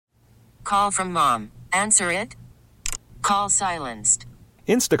Call from mom. Answer it. Call silenced.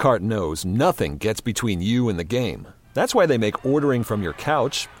 Instacart knows nothing gets between you and the game. That's why they make ordering from your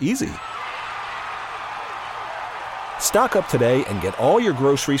couch easy. Stock up today and get all your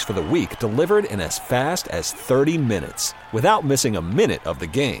groceries for the week delivered in as fast as 30 minutes without missing a minute of the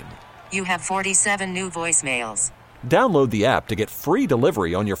game. You have 47 new voicemails. Download the app to get free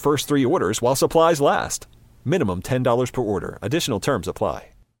delivery on your first 3 orders while supplies last. Minimum $10 per order. Additional terms apply.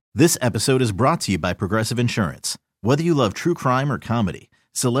 This episode is brought to you by Progressive Insurance. Whether you love true crime or comedy,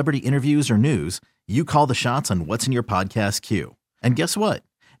 celebrity interviews or news, you call the shots on what's in your podcast queue. And guess what?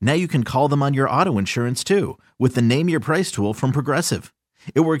 Now you can call them on your auto insurance too with the Name Your Price tool from Progressive.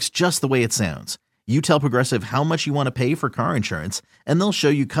 It works just the way it sounds. You tell Progressive how much you want to pay for car insurance, and they'll show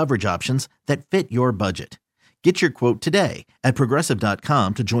you coverage options that fit your budget. Get your quote today at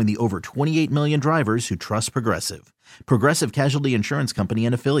Progressive.com to join the over 28 million drivers who trust Progressive. Progressive Casualty Insurance Company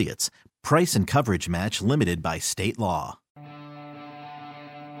and Affiliates. Price and coverage match limited by state law.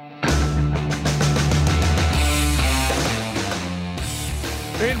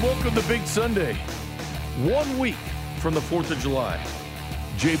 And welcome to Big Sunday. 1 week from the 4th of July.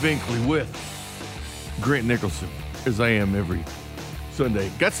 Jay Binkley with Grant Nicholson, as I am every Sunday.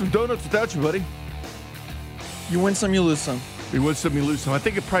 Got some donuts without you, buddy. You win some, you lose some. You win some, you lose some. I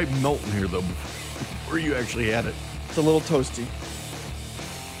think it probably melt in here, though, before you actually had it. It's a little toasty.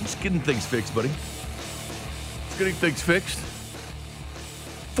 Just getting things fixed, buddy. Just getting things fixed.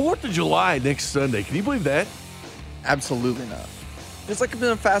 4th of July next Sunday. Can you believe that? Absolutely not. It's like it's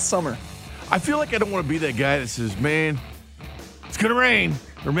been a fast summer. I feel like I don't want to be that guy that says, man, it's going to rain.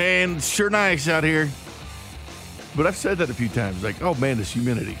 Or, man, it's sure nice out here. But I've said that a few times. Like, oh, man, this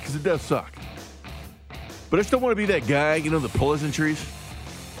humidity. Because it does suck. But I still want to be that guy, you know, the pleasantries.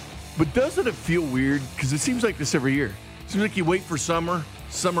 But doesn't it feel weird? Because it seems like this every year. It seems like you wait for summer.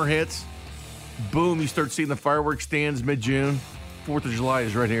 Summer hits. Boom, you start seeing the fireworks stands mid-June. 4th of July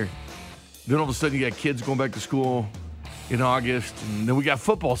is right here. Then all of a sudden you got kids going back to school in August. And then we got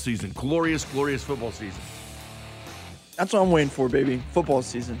football season. Glorious, glorious football season. That's what I'm waiting for, baby. Football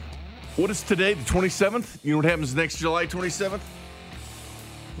season. What is today, the 27th? You know what happens next July 27th?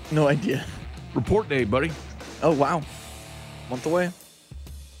 No idea. Report day, buddy. Oh, wow. Month away.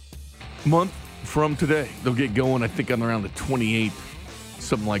 Month from today. They'll get going, I think, on around the 28th.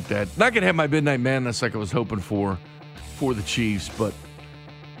 Something like that. Not going to have my Midnight Madness like I was hoping for the Chiefs, but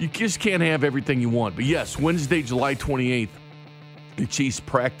you just can't have everything you want. But yes, Wednesday, July 28th, the Chiefs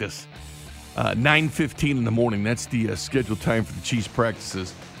practice. 9:15 in the morning. That's the scheduled time for the Chiefs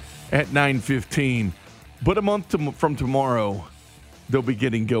practices at 9:15. But a month from tomorrow, they'll be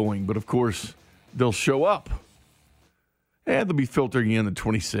getting going. But, of course, they'll show up. And they'll be filtering in the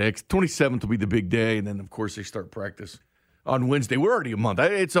 26th. 27th will be the big day. And then, of course, they start practice on Wednesday. We're already a month.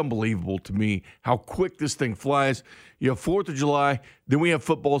 It's unbelievable to me how quick this thing flies. You have 4th of July. Then we have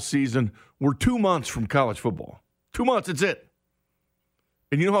football season. We're 2 months from college football. 2 months, that's it.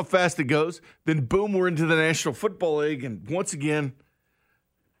 And you know how fast it goes? Then, boom, we're into the National Football League. And once again,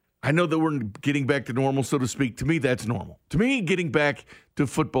 I know that we're getting back to normal, so to speak. To me, that's normal. To me, getting back to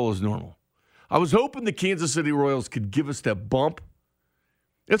football is normal. I was hoping the Kansas City Royals could give us that bump.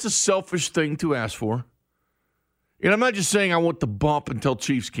 That's a selfish thing to ask for. And I'm not just saying I want the bump until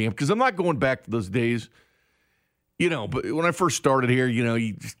Chiefs camp, because I'm not going back to those days. You know, but when I first started here, you know,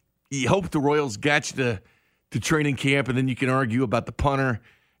 you hope the Royals got you to training camp, and then you can argue about the punter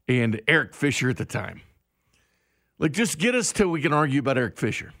and Eric Fisher at the time. Like, just get us till we can argue about Eric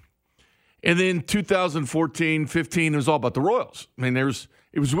Fisher. And then 2014, 15, it was all about the Royals. I mean,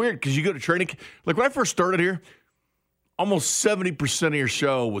 it was weird because you go to training. Like, when I first started here, almost 70% of your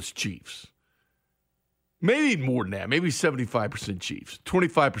show was Chiefs. Maybe more than that. Maybe 75% Chiefs,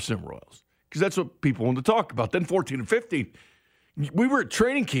 25% Royals. Because that's what people wanted to talk about. Then 14 and 15, we were at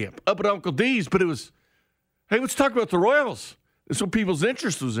training camp up at Uncle D's, but it was, hey, let's talk about the Royals. That's what people's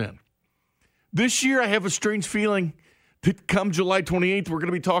interest was in. This year, I have a strange feeling that come July 28th, we're going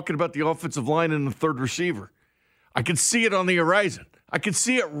to be talking about the offensive line and the third receiver. I can see it on the horizon. I can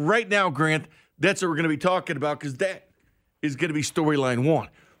see it right now, Grant. That's what we're going to be talking about, because that is going to be storyline one.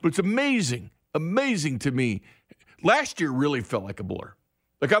 But it's amazing to me. Last year really felt like a blur.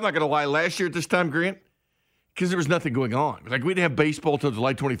 Like, I'm not going to lie, last year at this time, Grant, because there was nothing going on. Like, we didn't have baseball until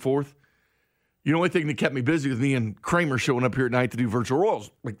July 24th. The only thing that kept me busy was me and Kramer showing up here at night to do virtual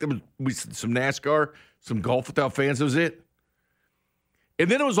Royals. Like, there was some NASCAR, some golf without fans. That was it. And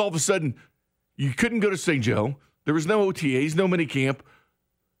then it was all of a sudden, you couldn't go to St. Joe. There was no OTAs, no mini camp.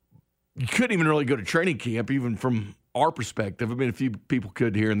 You couldn't even really go to training camp, even from our perspective. I mean, a few people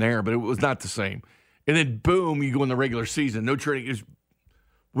could here and there, but it was not the same. And then, boom, you go in the regular season. No training. It was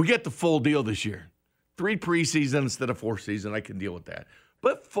We get the full deal this year. 3 preseason instead of 4 season. I can deal with that.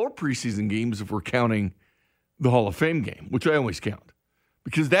 But 4 preseason games if we're counting the Hall of Fame game, which I always count.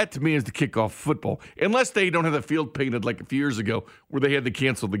 Because that, to me, is the kickoff football. Unless they don't have the field painted like a few years ago where they had to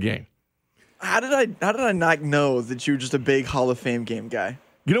cancel the game. How did I not know that you were just a big Hall of Fame game guy?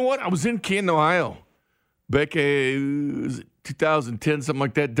 You know what? I was in Canton, Ohio back in 2010, something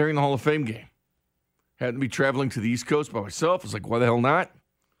like that, during the Hall of Fame game. Had to be traveling to the East Coast by myself. I was like, why the hell not?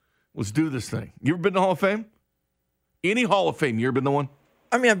 Let's do this thing. You ever been to the Hall of Fame? Any Hall of Fame, you ever been to one?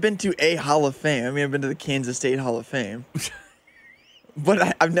 I mean, I've been to a Hall of Fame. I mean, I've been to the Kansas State Hall of Fame.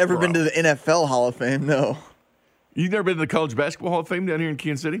 But I've never been to the NFL Hall of Fame, no. You've never been to the College Basketball Hall of Fame down here in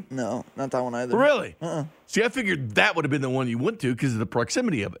Kansas City? No, not that one either. Really? See, I figured that would have been the one you went to because of the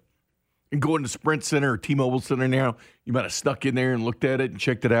proximity of it. And going to Sprint Center or T-Mobile Center now, you might have snuck in there and looked at it and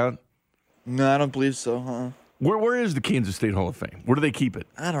checked it out. No, I don't believe so, Where is the Kansas State Hall of Fame? Where do they keep it?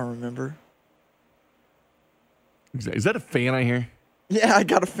 I don't remember. Is that a fan I hear? Yeah, I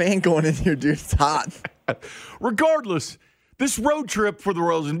got a fan going in here, dude. It's hot. Regardless, this road trip for the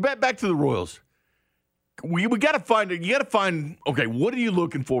Royals, and back to the Royals, we got to find it. You got to find, okay, what are you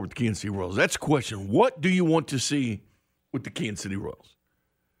looking for with the Kansas City Royals? That's the question. What do you want to see with the Kansas City Royals?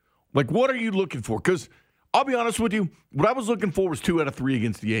 Like, what are you looking for? Because I'll be honest with you, what I was looking for was 2 out of 3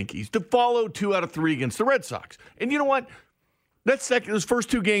 against the Yankees to follow 2 out of 3 against the Red Sox. And you know what? Those first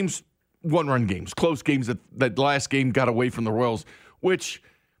 2 games, 1-run games, close games. That last game got away from the Royals, which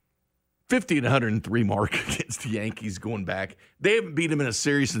 50 and 103 mark against the Yankees going back. They haven't beat them in a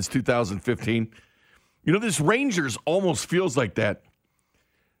series since 2015. You know, this Rangers almost feels like that.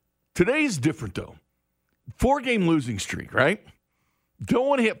 Today's different, though. 4-game losing streak, right? Don't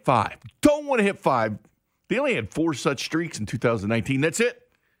want to hit 5. Don't want to hit 5. They only had 4 such streaks in 2019. That's it.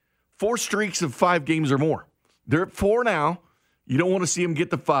 4 streaks of 5 games or more. They're at 4 now. You don't want to see them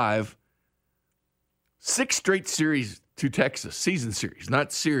get to 5. 6 straight series to Texas. Season series.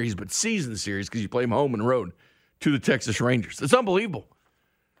 Not series, but season series because you play them home and road to the Texas Rangers. It's unbelievable.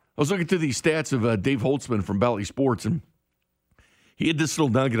 I was looking through these stats of Dave Holtzman from Bally Sports, and he had this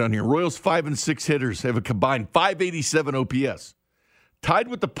little nugget on here. Royals 5 and 6 hitters have a combined 587 OPS. Tied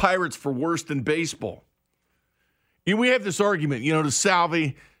with the Pirates for worst in baseball. And we have this argument, you know, to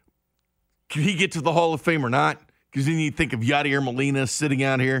Salvi, can he get to the Hall of Fame or not? Because then you think of Yadier Molina sitting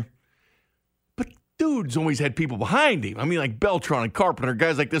out here. But dude's always had people behind him. I mean, like Beltran and Carpenter,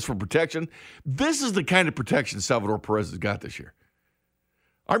 guys like this for protection. This is the kind of protection Salvador Perez has got this year.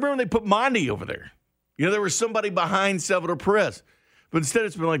 I remember when they put Mondi over there. You know, there was somebody behind Salvador Perez. But instead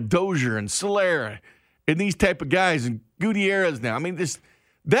it's been like Dozier and Soler and these type of guys and Gutierrez now. I mean,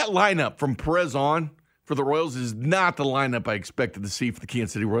 that lineup from Perez on for the Royals is not the lineup I expected to see for the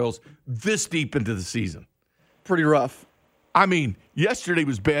Kansas City Royals this deep into the season. Pretty rough. I mean, yesterday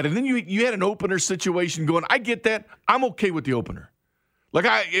was bad. And then you had an opener situation going. I get that. I'm okay with the opener. Like,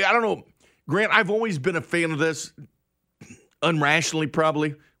 I don't know. Grant, I've always been a fan of this, unrationally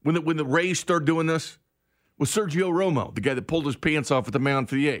probably, when the Rays started doing this, was Sergio Romo, the guy that pulled his pants off at the mound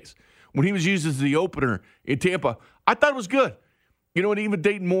for the A's. When he was used as the opener in Tampa, I thought it was good. You know, and even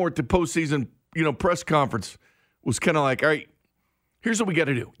Dayton Moore at the postseason, press conference was kind of like, all right, here's what we got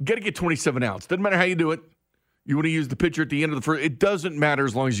to do. You got to get 27 outs. Doesn't matter how you do it. You want to use the pitcher at the end of the first. It doesn't matter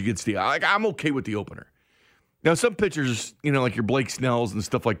as long as you get steal. Like, I'm okay with the opener. Now, some pitchers, like your Blake Snells and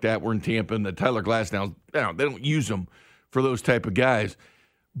stuff like that, were in Tampa, and the Tyler Glasnows, they don't use them for those type of guys.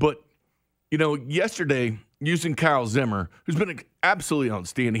 But, yesterday, using Kyle Zimmer, who's been absolutely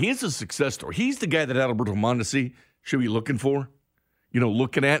outstanding. He's a success story. He's the guy that Alberto Mondesi should be looking for,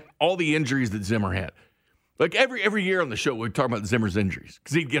 looking at all the injuries that Zimmer had. Like every year on the show, we talk about Zimmer's injuries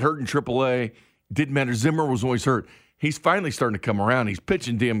because he'd get hurt in AAA. Didn't matter. Zimmer was always hurt. He's finally starting to come around. He's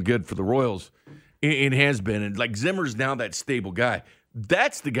pitching damn good for the Royals. It has been. And like Zimmer's now that stable guy.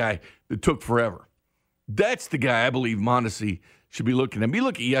 That's the guy that took forever. That's the guy I believe Mondesi should be looking at.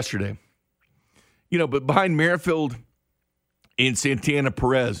 Look at yesterday. But behind Merrifield and Santana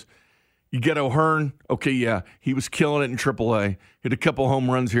Perez, you got O'Hearn. Okay, yeah, he was killing it in AAA. Hit a couple home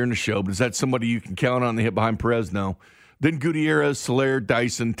runs here in the show, but is that somebody you can count on to hit behind Perez? No. Then Gutierrez, Soler,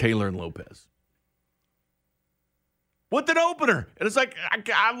 Dyson, Taylor, and Lopez. With an opener. And it's like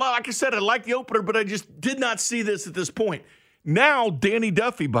I said, I like the opener, but I just did not see this at this point. Now, Danny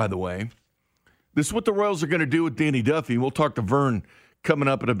Duffy, by the way, this is what the Royals are going to do with Danny Duffy. We'll talk to Vern coming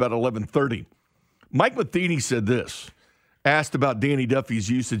up at about 11:30. Mike Matheny said this, asked about Danny Duffy's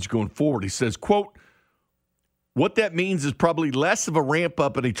usage going forward. He says, quote, what that means is probably less of a ramp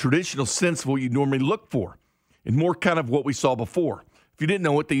up in a traditional sense of what you'd normally look for and more kind of what we saw before. If you didn't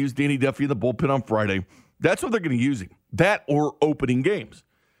know it, they used Danny Duffy in the bullpen on Friday. That's what they're going to use him. That or opening games.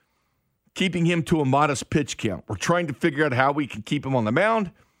 keeping him to a modest pitch count. We're trying to figure out how we can keep him on the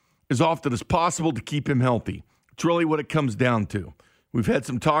mound as often as possible to keep him healthy. It's really what it comes down to. We've had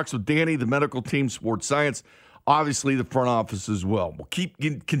some talks with Danny, the medical team, sports science, obviously the front office as well. We'll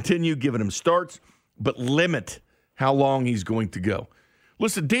continue giving him starts, but limit how long he's going to go.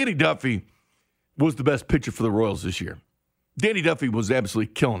 Listen, Danny Duffy was the best pitcher for the Royals this year. Danny Duffy was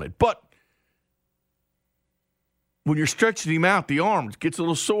absolutely killing it. But when you're stretching him out, the arm gets a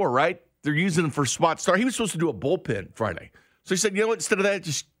little sore, right? They're using him for spot start. He was supposed to do a bullpen Friday. So he said, you know what, instead of that,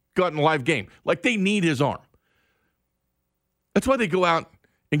 just go out in a live game. Like, they need his arm. That's why they go out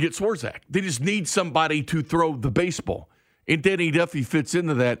and get Swarzak. They just need somebody to throw the baseball. And Danny Duffy fits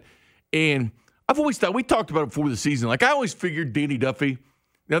into that. And I've always thought, we talked about it before the season, like I always figured Danny Duffy,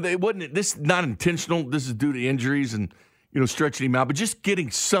 now this is not intentional, this is due to injuries and, stretching him out, but just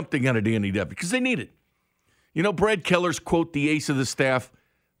getting something out of Danny Duffy because they need it. Brad Keller's, quote, the ace of the staff.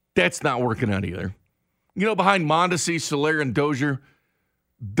 That's not working out either. Behind Mondesi, Soler, and Dozier,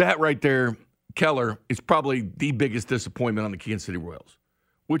 that right there, Keller is probably the biggest disappointment on the Kansas City Royals,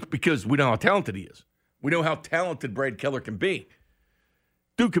 because we know how talented he is. We know how talented Brad Keller can be.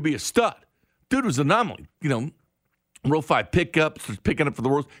 Dude could be a stud. Dude was an anomaly. Row 5 pickups, picking up for the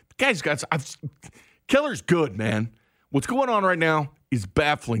Royals. The guy's got Keller's good, man. What's going on right now is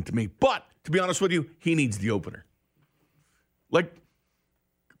baffling to me. But to be honest with you, he needs the opener.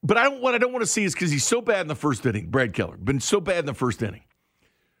 What I don't want to see is because he's so bad in the first inning, Brad Keller, been so bad in the first inning.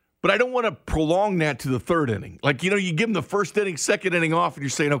 But I don't want to prolong that to the third inning. You give him the first inning, second inning off, and you're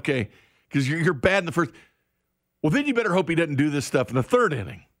saying, okay, because you're bad in the first. Well, then you better hope he doesn't do this stuff in the third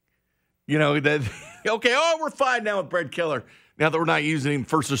inning. We're fine now with Brad Keller. Now that we're not using him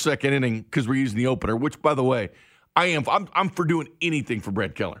first or second inning because we're using the opener, which, by the way, I'm for doing anything for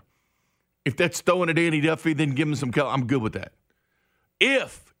Brad Keller. If that's throwing at Danny Duffy, then give him some Keller. I'm good with that.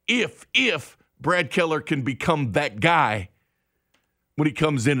 If Brad Keller can become that guy when he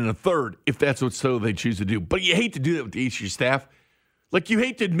comes in a third, if that's what they choose to do. But you hate to do that with the ace of your staff. You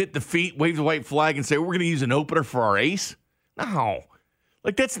hate to admit defeat, wave the white flag, and say, we're going to use an opener for our ace. No.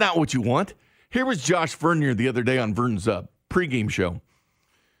 That's not what you want. Here was Josh Vernier the other day on Vern's pregame show,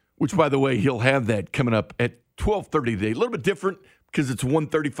 which, by the way, he'll have that coming up at 12:30 today. A little bit different because it's a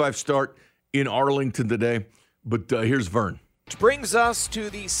 1:35 start in Arlington today. But here's Vern. Which brings us to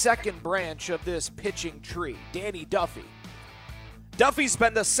the second branch of this pitching tree, Danny Duffy. Duffy's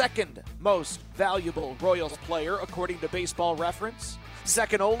been the second most valuable Royals player, according to Baseball Reference.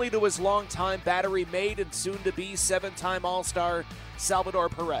 Second only to his longtime Battery mate and soon-to-be 7-time All-Star Salvador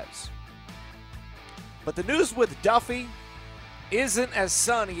Perez. But the news with Duffy isn't as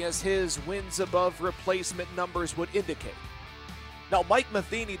sunny as his wins above replacement numbers would indicate. Now, Mike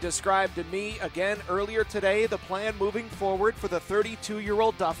Matheny described to me again earlier today the plan moving forward for the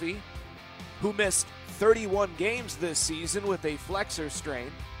 32-year-old Duffy, who missed 31 games this season with a flexor strain.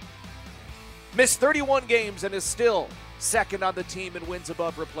 Missed 31 games and is still second on the team in wins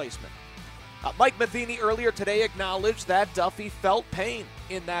above replacement. Mike Matheny earlier today acknowledged that Duffy felt pain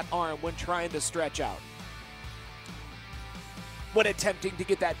in that arm when trying to stretch out, when attempting to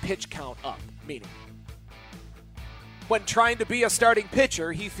get that pitch count up, meaning when trying to be a starting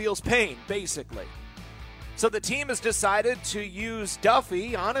pitcher, he feels pain, basically. So the team has decided to use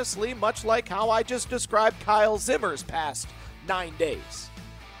Duffy, honestly, much like how I just described Kyle Zimmer's past 9 days.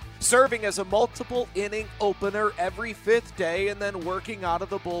 Serving as a multiple inning opener every fifth day and then working out of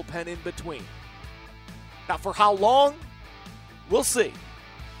the bullpen in between. Now, for how long? We'll see.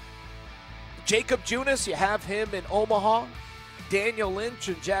 Jacob Junis, you have him in Omaha. Daniel Lynch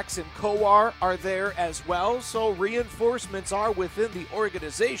and Jackson Kowar are there as well, so reinforcements are within the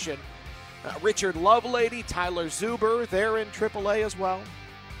organization. Richard Lovelady, Tyler Zuber, they're in AAA as well.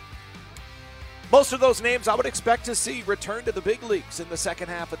 Most of those names I would expect to see return to the big leagues in the second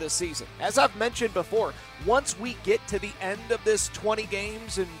half of this season. As I've mentioned before, once we get to the end of this 20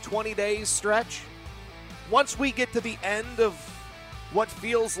 games in 20 days stretch, once we get to the end of what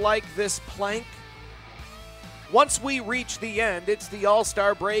feels like this plank, once we reach the end, it's the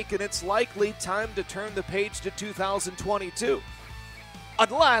All-Star break, and it's likely time to turn the page to 2022.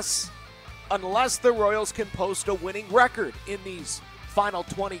 Unless the Royals can post a winning record in these final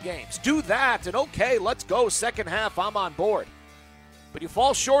 20 games. Do that, and okay, let's go. Second half, I'm on board. But you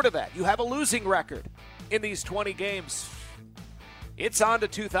fall short of that. You have a losing record in these 20 games. It's on to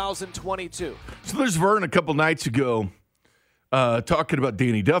 2022. So there's Vern a couple nights ago talking about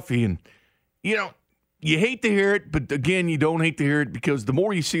Danny Duffy, and, you hate to hear it, but again, you don't hate to hear it because the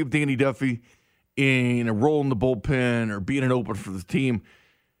more you see of Danny Duffy in a role in the bullpen or being an opener for the team,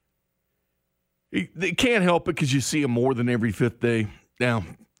 they can't help it because you see him more than every fifth day. Now,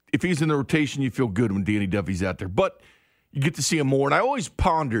 if he's in the rotation, you feel good when Danny Duffy's out there. But you get to see him more. And I always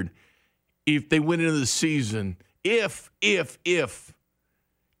pondered if they went into the season, if Chris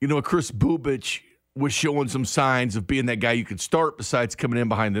Bubich was showing some signs of being that guy you could start besides coming in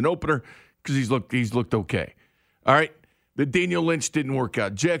behind an opener because he's looked okay. All right? The Daniel Lynch didn't work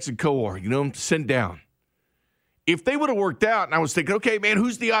out. Jackson Kowar, sent down. If they would have worked out, and I was thinking, okay, man,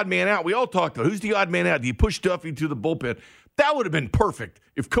 who's the odd man out? We all talked about who's the odd man out. Do you push Duffy to the bullpen? That would have been perfect.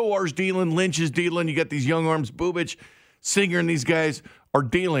 If Kowar's dealing, Lynch is dealing, you got these young arms, Bubich, Singer, and these guys are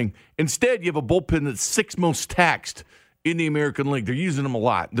dealing. Instead, you have a bullpen that's sixth most taxed in the American League. They're using them a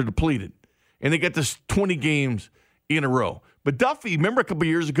lot. They're depleted. And they got this 20 games in a row. But Duffy, remember a couple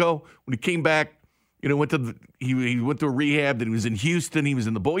years ago when he came back, he went to a rehab, then he was in Houston, he was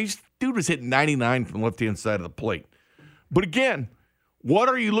in the Boys. Dude was hitting 99 from the left-hand side of the plate. But again, what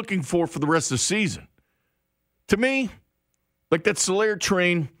are you looking for the rest of the season? To me, like that Soler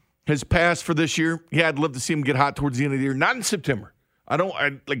train has passed for this year. Yeah, I'd love to see him get hot towards the end of the year. Not in September.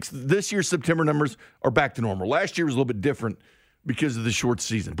 This year's September numbers are back to normal. Last year was a little bit different because of the short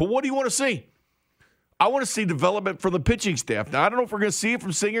season. But what do you want to see? I want to see development from the pitching staff. Now, I don't know if we're going to see it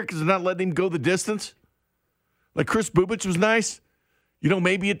from Singer because they're not letting him go the distance. Like Chris Bubich was nice.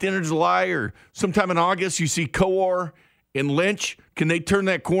 Maybe at the end of July or sometime in August, you see Kowar and Lynch. Can they turn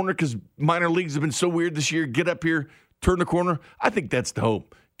that corner? Because minor leagues have been so weird this year. Get up here, turn the corner. I think that's the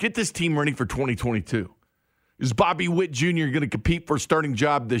hope. Get this team ready for 2022. Is Bobby Witt Jr. going to compete for a starting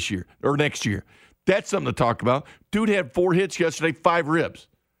job this year or next year? That's something to talk about. Dude had 4 hits yesterday, 5 ribs,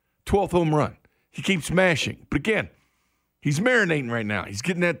 12th home run. He keeps smashing. But again, he's marinating right now. He's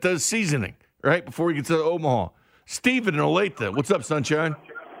getting that seasoning, right, before he gets to Omaha. Steven in Olathe. What's up, Sunshine?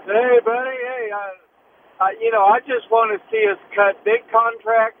 Hey, buddy. Hey, I just want to see us cut big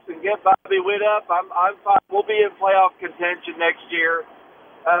contracts and get Bobby Witt up. I'm fine. We'll be in playoff contention next year.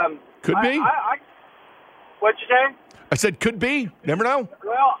 Could be. What'd you say? I said could be. Never know.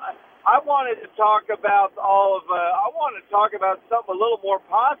 Well, I wanted to talk about something a little more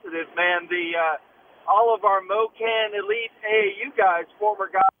positive, man. All of our MoCan Elite AAU guys, former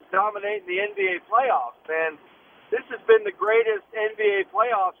guys, dominating the NBA playoffs, man. This has been the greatest NBA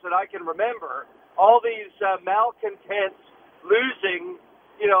playoffs that I can remember. All these malcontents losing,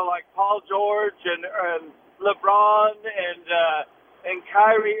 like Paul George and LeBron and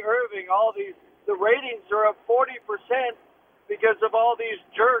Kyrie Irving. All these, the ratings are up 40% because of all these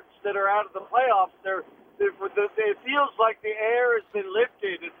jerks that are out of the playoffs. It feels like the air has been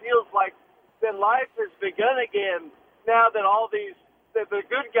lifted. It feels like that life has begun again now that the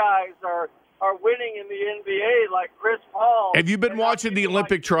good guys are winning in the NBA, like Chris Paul. Have you been watching the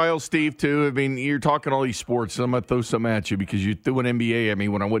Olympic trials, Steve, too? I mean, you're talking all these sports, so I'm going to throw some at you because you threw an NBA at me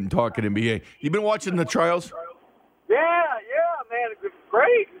when I wasn't talking NBA. You been watching the trials? Yeah, man. It's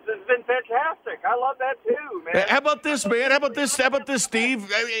great. It's been fantastic. I love that, too, man. How about this, man? How about this, Steve?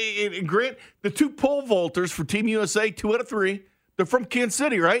 Grant, the 2 pole vaulters for Team USA, 2 out of 3, they're from Kansas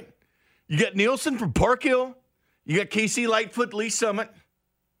City, right? You got Nielsen from Park Hill. You got Casey Lightfoot, Lee Summit.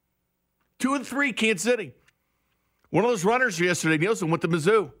 2 and 3, Kansas City. One of those runners yesterday, Nielsen, went to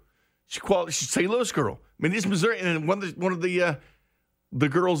Mizzou. She's a St. Louis girl. I mean, this Missouri, and one of the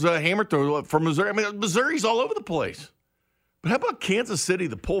girls hammer throw from Missouri. I mean, Missouri's all over the place. But how about Kansas City,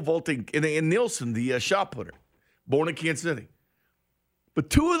 the pole vaulting, and Nielsen, the shot putter, born in Kansas City. But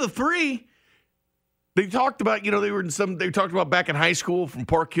 2 of the 3, they talked about, they talked about back in high school from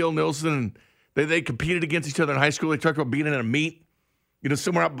Park Hill, Nielsen, and they competed against each other in high school. They talked about being in a meet.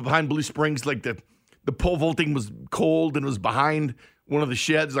 Somewhere out behind Blue Springs, like the pole vaulting was cold and it was behind one of the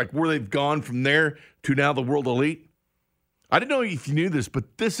sheds, like where they've gone from there to now the World Elite. I didn't know if you knew this,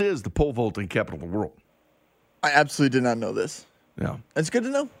 but this is the pole vaulting capital of the world. I absolutely did not know this. Yeah. It's good to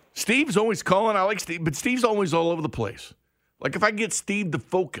know. Steve's always calling. I like Steve, but Steve's always all over the place. Like if I get Steve to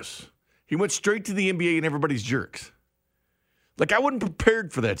focus, he went straight to the NBA and everybody's jerks. Like I wasn't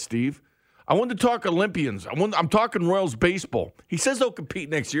prepared for that, Steve. I wanted to talk Olympians. I'm talking Royals baseball. He says they'll compete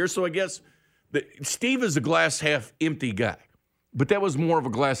next year, so I guess Steve is a glass half empty guy. But that was more of a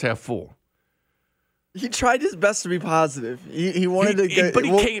glass half full. He tried his best to be positive. He wanted to get, but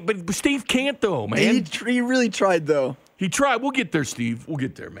he can't. But Steve can't though, man. He really tried though. He tried. We'll get there, Steve. We'll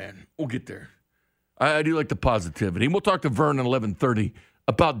get there, man. We'll get there. I do like the positivity. And we'll talk to Vern at 11:30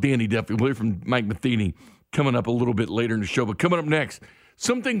 about Danny Duffy. We'll hear from Mike Matheny coming up a little bit later in the show. But coming up next,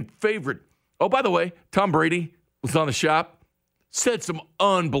 something favorite. Oh, by the way, Tom Brady was on the shop, said some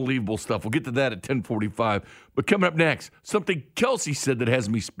unbelievable stuff. We'll get to that at 10:45. But coming up next, something Kelsey said that has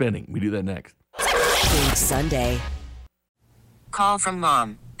me spinning. We do that next. Bink Sunday. Call from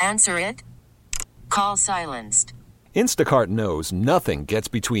mom. Answer it. Call silenced. Instacart knows nothing gets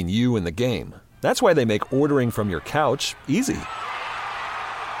between you and the game. That's why they make ordering from your couch easy.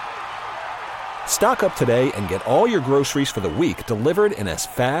 Stock up today and get all your groceries for the week delivered in as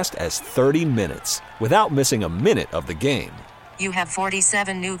fast as 30 minutes without missing a minute of the game. You have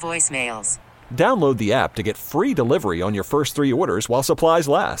 47 new voicemails. Download the app to get free delivery on your first 3 orders while supplies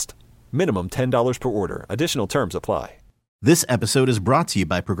last. Minimum $10 per order. Additional terms apply. This episode is brought to you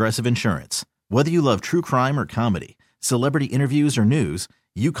by Progressive Insurance. Whether you love true crime or comedy, celebrity interviews or news,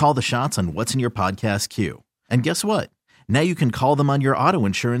 you call the shots on what's in your podcast queue. And guess what? Now you can call them on your auto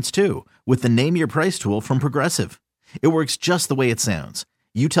insurance too with the Name Your Price tool from Progressive. It works just the way it sounds.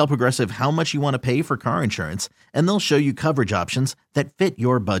 You tell Progressive how much you want to pay for car insurance, and they'll show you coverage options that fit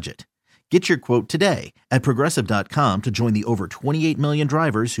your budget. Get your quote today at Progressive.com to join the over 28 million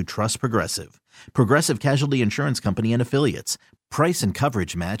drivers who trust Progressive. Progressive Casualty Insurance Company and Affiliates. Price and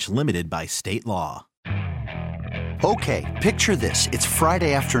coverage match limited by state law. Okay, picture this. It's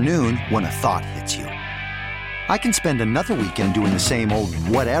Friday afternoon when a thought hits you. I can spend another weekend doing the same old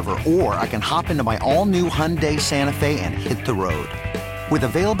whatever, or I can hop into my all-new Hyundai Santa Fe and hit the road. With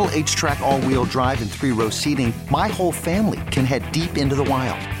available H-Track all-wheel drive and 3-row seating, my whole family can head deep into the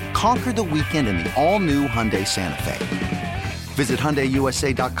wild. Conquer the weekend in the all-new Hyundai Santa Fe. Visit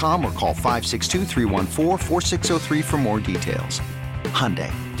HyundaiUSA.com or call 562-314-4603 for more details.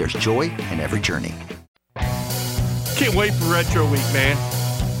 Hyundai, there's joy in every journey. Can't wait for Retro Week, man.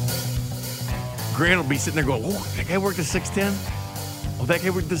 Grant will be sitting there going, oh, that guy worked at 610? Oh, that guy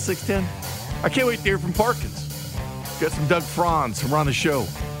worked at 610? I can't wait to hear from Parkins. Got some Doug Franz from around the show.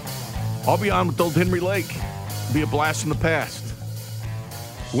 I'll be on with old Henry Lake. It'll be a blast from the past.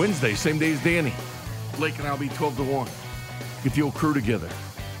 Wednesday, same day as Danny. Lake and I'll be 12 to 1. Get the old crew together.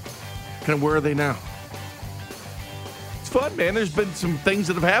 Kind of where are they now? It's fun, man. There's been some things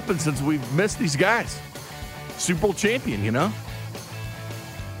that have happened since we've missed these guys. Super Bowl champion, you know?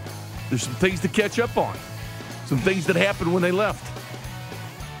 There's some things to catch up on. Some things that happened when they left.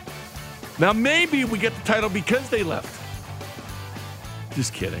 Now, maybe we get the title because they left.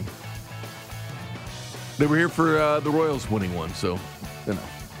 Just kidding. They were here for the Royals winning one, so, you know.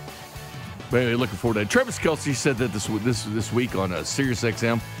 But anyway, looking forward to it. Travis Kelce said that this week on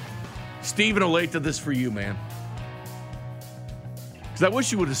SiriusXM. Stephen Oleta, this for you, man. Because I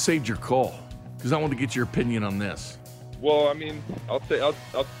wish you would have saved your call. Because I want to get your opinion on this. Well, I mean, I'll say I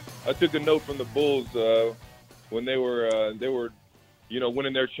took a note from the Bulls when they were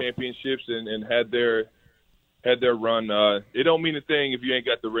winning their championships and had their run. It don't mean a thing if you ain't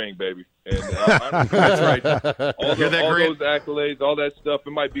got the ring, baby. And that's right. All those accolades, all that stuff. It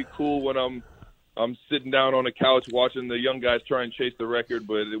might be cool when I'm sitting down on the couch watching the young guys try and chase the record,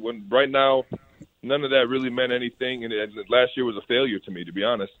 but right now, none of that really meant anything. And last year was a failure to me, to be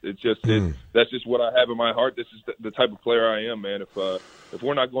honest. That's just what I have in my heart. This is the type of player I am, man. If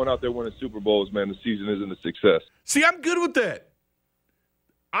we're not going out there winning Super Bowls, man, the season isn't a success. See, I'm good with that.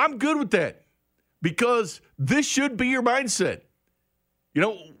 Because this should be your mindset. You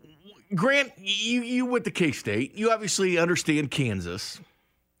know, Grant, you went to K-State. You obviously understand Kansas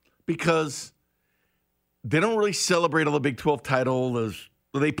because they don't really celebrate all the Big 12 titles.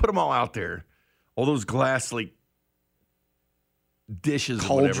 They put them all out there. All those glass, like, dishes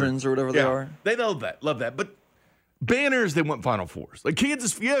cauldrons or whatever they are. They know that, love that. But banners, they want Final Fours. Like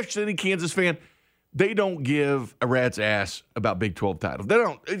Kansas, you're actually any Kansas fan, they don't give a rat's ass about Big 12 titles. They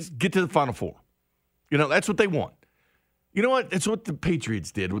don't. They just get to the Final Four. You know, that's what they want. You know what? It's what the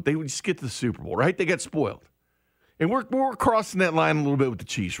Patriots did. They would just get to the Super Bowl, right? They got spoiled. And we're crossing that line a little bit with the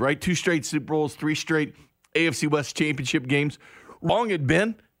Chiefs, right? 2 straight Super Bowls, 3 straight AFC West championship games. Long had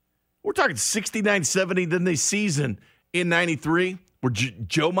been. We're talking 69-70, then the season in 93 where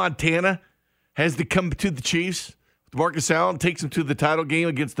Joe Montana has to come to the Chiefs. Marcus Allen takes him to the title game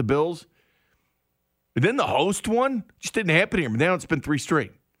against the Bills. And then the host one just didn't happen here. But now it's been 3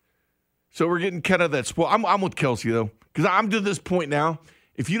 straight. So we're getting kind of that spoil. I'm with Kelce, though, because I'm to this point now.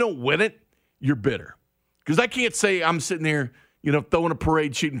 If you don't win it, you're bitter. Because I can't say I'm sitting there, throwing a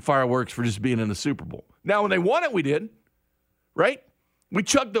parade, shooting fireworks for just being in the Super Bowl. Now, when they won it, we did, right? We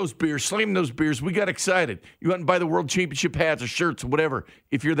chugged those beers, slammed those beers. We got excited. You went and buy the World Championship hats or shirts or whatever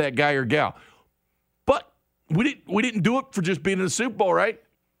if you're that guy or gal. But we didn't do it for just being in the Super Bowl, right?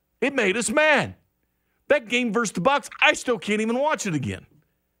 It made us mad. That game versus the Bucs, I still can't even watch it again.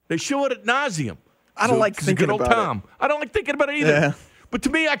 They show it ad nauseum. I don't like thinking about it. I don't like thinking about it either. Yeah. But to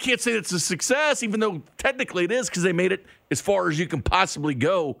me, I can't say it's a success, even though technically it is because they made it as far as you can possibly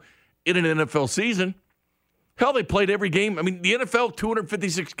go in an NFL season. Hell, they played every game. I mean, the NFL,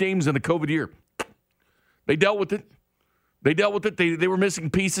 256 games in a COVID year. They dealt with it. They were missing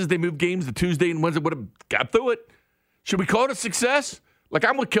pieces. They moved games to Tuesday and Wednesday. Would have got through it. Should we call it a success? Like,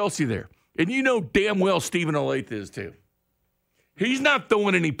 I'm with Kelsey there. And you know damn well Stephen Olathe is, too. He's not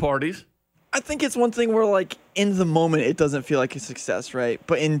throwing any parties. I think it's one thing where, like, in the moment, it doesn't feel like a success, right?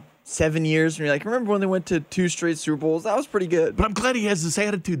 But in 7 years, when you're like, remember when they went to 2 straight Super Bowls? That was pretty good. But I'm glad he has this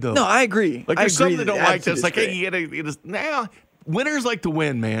attitude, though. No, I agree. Like, there's some that don't like this. Like, great. hey, winners like to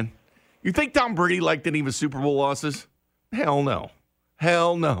win, man. You think Tom Brady liked any of his Super Bowl losses? Hell no.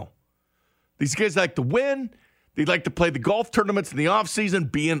 Hell no. These guys like to win. They like to play the golf tournaments in the offseason,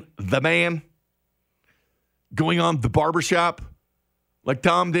 being the man, going on the barbershop like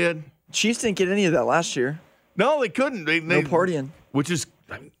Tom did. Chiefs didn't get any of that last year. No, they couldn't. No partying. Which is,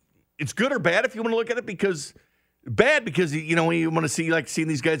 it's good or bad if you want to look at it, because bad because, you know, when you want to see, like, seeing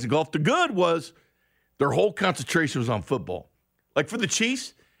these guys in golf. The good was their whole concentration was on football. Like, for the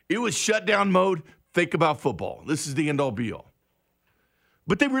Chiefs, it was shutdown mode, think about football. This is the end-all, be-all.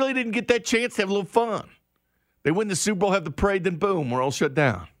 But they really didn't get that chance to have a little fun. They win the Super Bowl, have the parade, then boom, we're all shut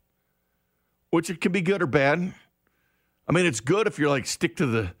down. Which it can be good or bad. I mean, it's good if you're like stick to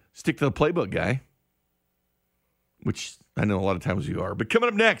the playbook guy, which I know a lot of times you are. But coming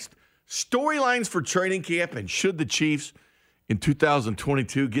up next, storylines for training camp, and should the Chiefs in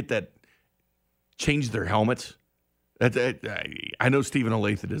 2022 get that, change their helmets? I know Stephen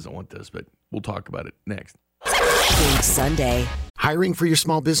Olathe doesn't want this, but we'll talk about it next. Bink Sunday. Hiring for your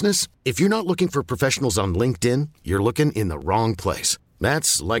small business? If you're not looking for professionals on LinkedIn, you're looking in the wrong place.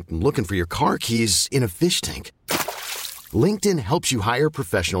 That's like looking for your car keys in a fish tank. LinkedIn helps you hire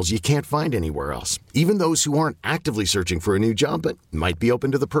professionals you can't find anywhere else, even those who aren't actively searching for a new job but might be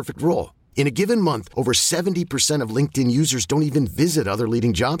open to the perfect role. In a given month, over 70% of LinkedIn users don't even visit other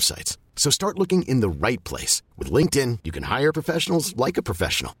leading job sites. So start looking in the right place. With LinkedIn, you can hire professionals like a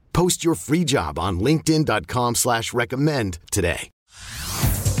professional. Post your free job on linkedin.com/recommend today.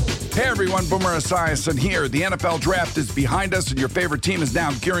 Hey everyone, Boomer Esiason here. The NFL Draft is behind us and your favorite team is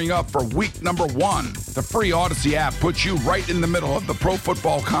now gearing up for week number 1. The free Odyssey app puts you right in the middle of the pro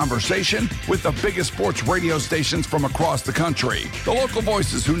football conversation with the biggest sports radio stations from across the country. The local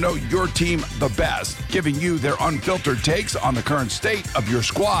voices who know your team the best, giving you their unfiltered takes on the current state of your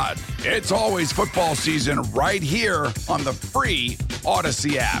squad. It's always football season right here on the free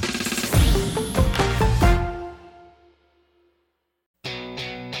Odyssey app.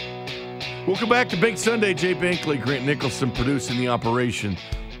 Welcome back to Bink Sunday. Jay Binkley, Grant Nicholson producing the operation.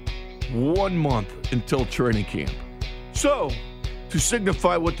 1 month until training camp. So, to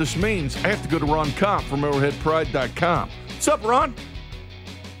signify what this means, I have to go to Ron Kopp from ArrowheadPride.com. What's up, Ron?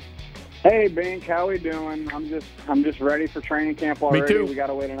 Hey, Bink, how we doing? I'm just ready for training camp already. Me too. We got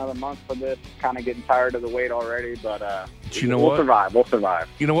to wait another month for this. Kind of getting tired of the wait already, but you know we'll survive. We'll survive.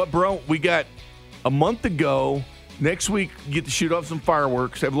 You know what, bro? We got a month to go. Next week, you get to shoot off some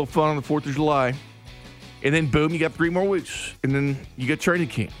fireworks, have a little fun on the 4th of July, and then, boom, you got 3 more weeks, and then you got training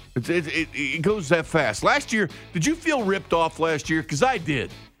camp. It goes that fast. Last year, did you feel ripped off last year? Because I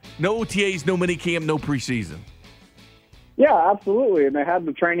did. No OTAs, no minicamp, no preseason. Yeah, absolutely. And they had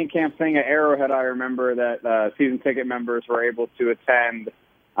the training camp thing at Arrowhead, I remember, that season ticket members were able to attend.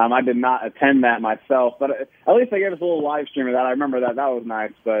 I did not attend that myself, but at least they gave us a little live stream of that. I remember that. That was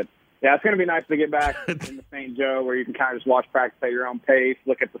nice, but yeah, it's going to be nice to get back in the St. Joe where you can kind of just watch practice at your own pace,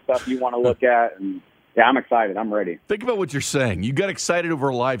 look at the stuff you want to look at, and yeah, I'm excited. I'm ready. Think about what you're saying. You got excited over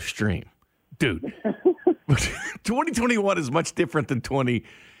a live stream. Dude, 2021 is much different than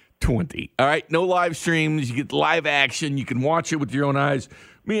 2020. All right, no live streams. You get live action. You can watch it with your own eyes.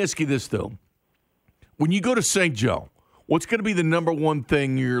 Let me ask you this, though. When you go to St. Joe, what's going to be the number one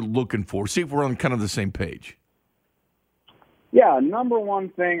thing you're looking for? See if we're on kind of the same page. Yeah, number one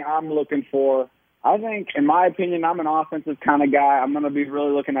thing I'm looking for, I think, in my opinion, I'm an offensive kind of guy. I'm going to be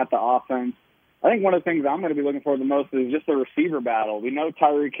really looking at the offense. I think one of the things I'm going to be looking for the most is just the receiver battle. We know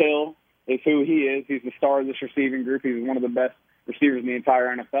Tyreek Hill is who he is. He's the star of this receiving group. He's one of the best receivers in the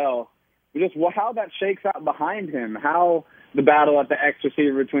entire NFL. But just how that shakes out behind him, how the battle at the X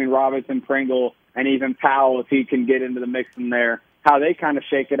receiver between Robinson, Pringle, and even Powell, if he can get into the mix in there, how they kind of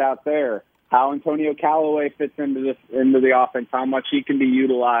shake it out there. How Antonio Callaway fits into the offense, how much he can be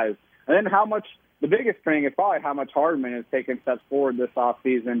utilized, and then how much. The biggest thing is probably how much Hardman has taken steps forward this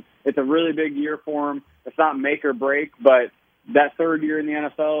offseason. It's a really big year for him. It's not make or break, but that third year in the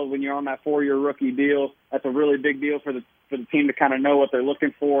NFL, when you're on that 4-year rookie deal, that's a really big deal for the team to kind of know what they're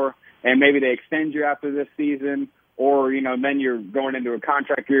looking for, and maybe they extend you after this season, or then you're going into a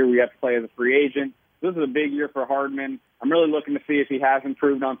contract year where you have to play as a free agent. This is a big year for Hardman. I'm really looking to see if he has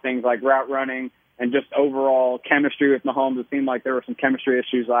improved on things like route running and just overall chemistry with Mahomes. It seemed like there were some chemistry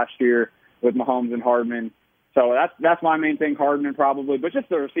issues last year with Mahomes and Hardman. So that's my main thing, Hardman probably, but just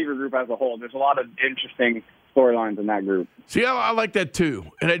the receiver group as a whole. There's a lot of interesting storylines in that group. See, I like that too.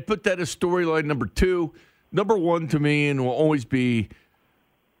 And I'd put that as storyline number 2. Number 1 to me, and will always be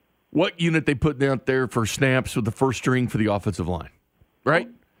what unit they put out there for snaps with the first string for the offensive line, right?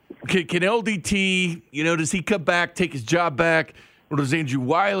 Can LDT, does he come back, take his job back? Or does Andrew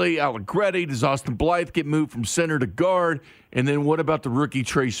Wiley, Allegretti, does Austin Blythe get moved from center to guard? And then what about the rookie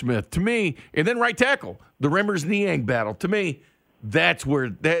Trey Smith? To me, and then right tackle, the Remmers-Niang battle. To me, that's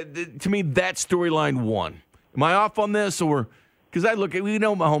storyline 1. Am I off on this? Or because we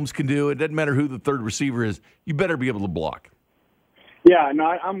know Mahomes can do it. It doesn't matter who the third receiver is. You better be able to block. Yeah, no,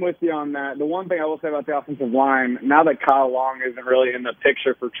 I'm with you on that. The one thing I will say about the offensive line, now that Kyle Long isn't really in the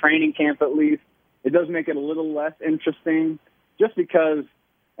picture for training camp at least, it does make it a little less interesting just because,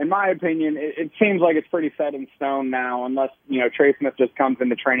 in my opinion, it seems like it's pretty set in stone now unless, Trey Smith just comes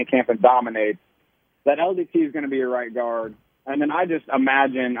into training camp and dominates, that LDT is going to be your right guard. And then I just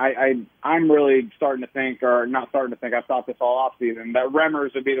imagine, I'm really starting to think, or not starting to think, I've thought this all offseason, that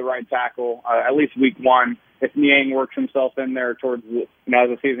Remmers would be the right tackle, at least week 1. If Niang works himself in there towards, as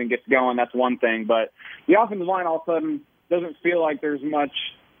the season gets going, that's one thing. But the offensive line all of a sudden doesn't feel like there's much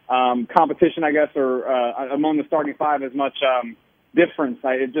competition, I guess, or among the starting 5 as much difference.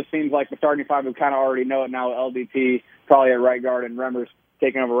 It just seems like the starting 5 would kind of already know it now. LDT probably at right guard and Remmers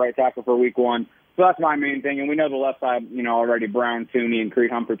taking over right tackle for week 1. So that's my main thing. And we know the left side, already Brown, Tooney, and Creed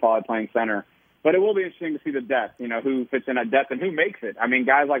Humphrey probably playing center. But it will be interesting to see the depth, who fits in at depth and who makes it. I mean,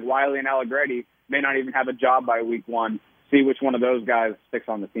 guys like Wiley and Allegretti may not even have a job by week 1. See which one of those guys sticks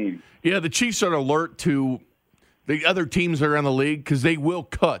on the team. Yeah, the Chiefs are alert to the other teams around the league because they will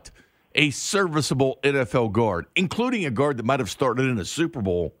cut a serviceable NFL guard, including a guard that might have started in a Super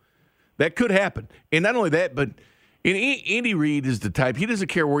Bowl. That could happen. And not only that, but Andy Reid is the type, he doesn't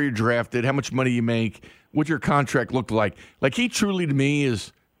care where you're drafted, how much money you make, what your contract looked like. Like, he truly, to me,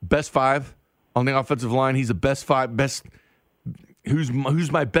 is best 5 on the offensive line. He's the best 5,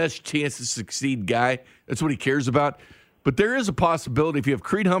 who's my best chance to succeed guy. That's what he cares about. But there is a possibility if you have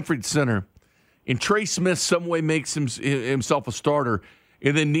Creed Humphrey at center and Trey Smith some way makes himself a starter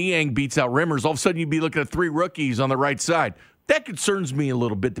and then Niang beats out Remmers, all of a sudden you'd be looking at 3 rookies on the right side. That concerns me a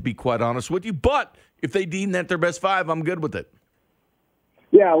little bit, to be quite honest with you. But if they deem that their best 5, I'm good with it.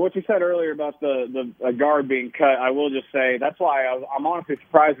 Yeah, what you said earlier about the guard being cut, I will just say that's why I'm honestly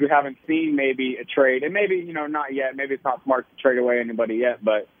surprised we haven't seen maybe a trade. And maybe, not yet. Maybe it's not smart to trade away anybody yet.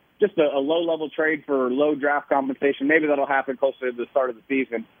 But just a low-level trade for low draft compensation. Maybe that'll happen closer to the start of the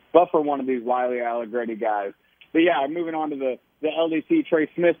season. But for one of these Wiley Allegretti guys. But, yeah, moving on to the LDT Trey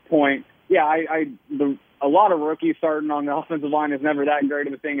Smith point, yeah, a lot of rookies starting on the offensive line is never that great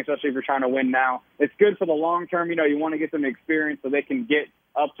of a thing, especially if you're trying to win now. It's good for the long term. You want to get them experience so they can get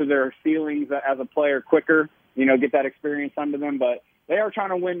up to their ceilings as a player quicker, get that experience under them. But they are trying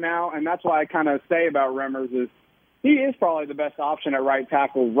to win now, and that's why I kind of say about Remmers is he is probably the best option at right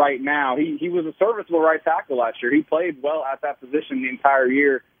tackle right now. He was a serviceable right tackle last year. He played well at that position the entire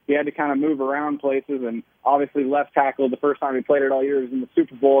year. He had to kind of move around places, and obviously left tackle the first time he played it all year was in the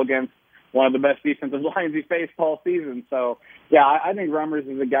Super Bowl against one of the best defensive lines he faced all season. So, yeah, I think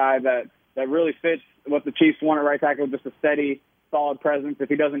Remmers is a guy that really fits what the Chiefs want at right tackle, just a steady, solid presence. If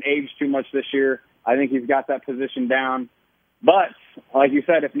he doesn't age too much this year, I think he's got that position down. But, like you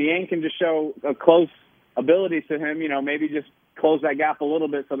said, if Niang can just show a close ability to him, maybe just close that gap a little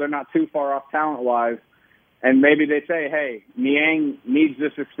bit so they're not too far off talent-wise, and maybe they say, hey, Niang needs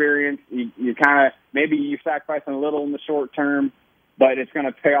this experience. You kind of maybe you sacrifice a little in the short term, but it's going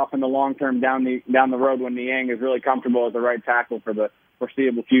to pay off in the long term down the road when Niang is really comfortable as the right tackle for the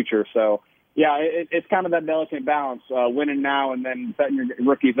foreseeable future. So, yeah, it's kind of that delicate balance, winning now and then setting your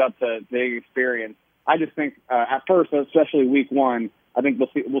rookies up to the experience. I just think at first, especially week 1, I think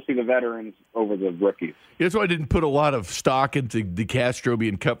we'll see the veterans over the rookies. Yeah, that's why I didn't put a lot of stock into DeCastro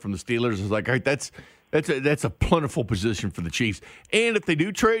being cut from the Steelers. I was like, all right, that's a plentiful position for the Chiefs. And if they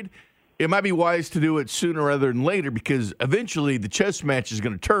do trade, it might be wise to do it sooner rather than later because eventually the chess match is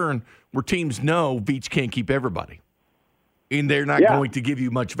going to turn where teams know Veach can't keep everybody. And they're not going to give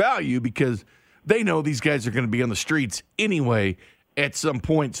you much value because they know these guys are going to be on the streets anyway at some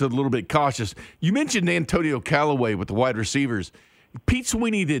point, so a little bit cautious. You mentioned Antonio Callaway with the wide receivers. Pete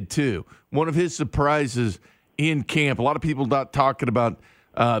Sweeney did too. One of his surprises in camp, a lot of people not talking about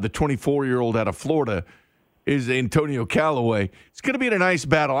the 24-year-old out of Florida, is Antonio Callaway. It's going to be in a nice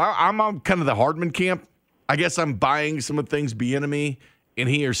battle. I'm on kind of the Hardman camp. I guess I'm buying some of the things Bieniemy and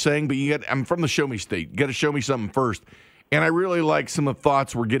he are saying, but I'm from the show me state. You got to show me something first. And I really like some of the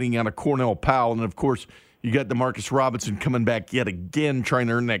thoughts we're getting out of Cornell Powell. And, of course, you got DeMarcus Robinson coming back yet again trying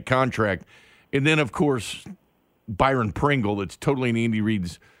to earn that contract. And then, of course, Byron Pringle that's totally in Andy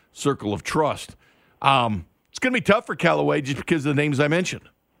Reid's circle of trust. It's going to be tough for Callaway just because of the names I mentioned.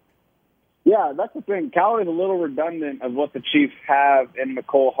 Yeah, that's the thing. Callaway's a little redundant of what the Chiefs have in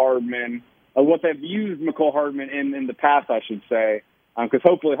McCole Hardman, of what they've used McCole Hardman in the past, I should say. Because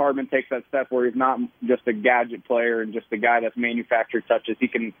hopefully Hardman takes that step where he's not just a gadget player and just a guy that's manufactured touches. He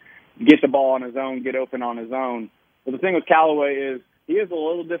can get the ball on his own, get open on his own. But the thing with Callaway is he is a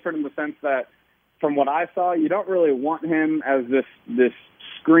little different in the sense that, from what I saw, you don't really want him as this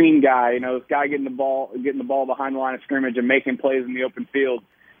screen guy, this guy getting the ball behind the line of scrimmage and making plays in the open field.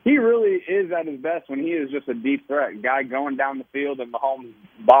 He really is at his best when he is just a deep threat guy going down the field and Mahomes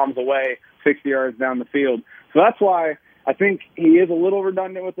bombs away 60 yards down the field. So that's why I think he is a little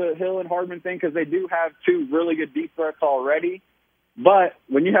redundant with the Hill and Hardman thing, because they do have two really good deep threats already. But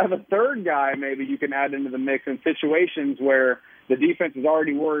when you have a third guy, maybe you can add into the mix in situations where the defense is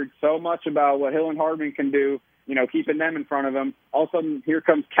already worried so much about what Hill and Hardman can do, keeping them in front of him. All of a sudden, here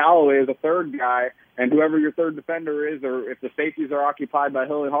comes Callaway as a third guy, and whoever your third defender is, or if the safeties are occupied by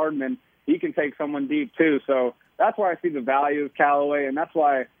Hill and Hardman, he can take someone deep too. So that's why I see the value of Callaway, and that's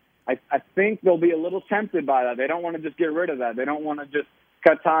why I think they'll be a little tempted by that. They don't want to just get rid of that. They don't want to just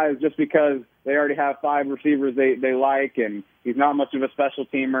cut ties just because they already have 5 receivers they like, and he's not much of a special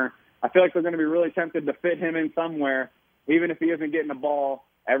teamer. I feel like they're going to be really tempted to fit him in somewhere, even if he isn't getting the ball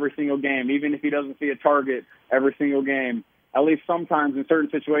every single game, even if he doesn't see a target every single game. At least sometimes in certain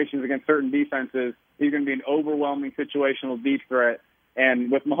situations against certain defenses, he's going to be an overwhelming situational deep threat.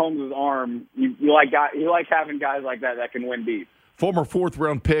 And with Mahomes' arm, you like having guys like that can win deep. Former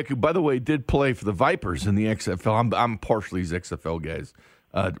 4th-round pick, who, by the way, did play for the Vipers in the XFL. I'm partially his XFL guys,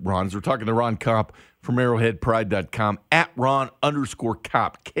 Ron. As we're talking to Ron Kopp from ArrowheadPride.com, at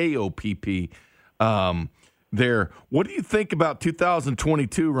Ron_Kopp, K-O-P-P. There. What do you think about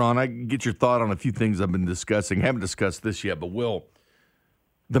 2022, Ron? I can get your thought on a few things I've been discussing. Haven't discussed this yet, but will.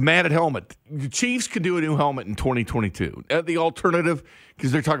 The matted helmet. The Chiefs could do a new helmet in 2022. The alternative,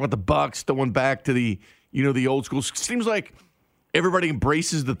 because they're talking about the Bucks going back to the old school. Seems like everybody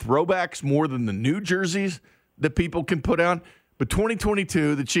embraces the throwbacks more than the new jerseys that people can put on. But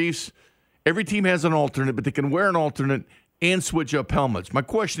 2022, the Chiefs, every team has an alternate, but they can wear an alternate and switch up helmets. My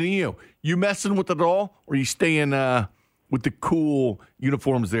question to you messing with it at all, or are you staying with the cool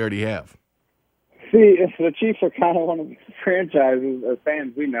uniforms they already have? See, the Chiefs are kind of one of the franchises, as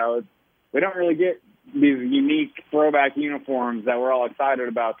fans we know, we don't really get these unique throwback uniforms that we're all excited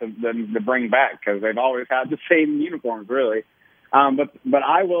about to bring back, because they've always had the same uniforms, really. But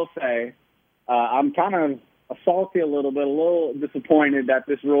I will say I'm kind of salty a little disappointed that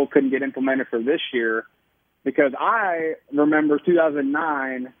this rule couldn't get implemented for this year, because I remember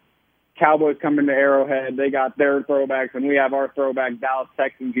 2009, Cowboys coming to Arrowhead. They got their throwbacks, and we have our throwback Dallas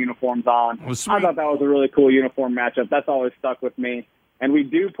Texans uniforms on. I thought that was a really cool uniform matchup. That's always stuck with me. And we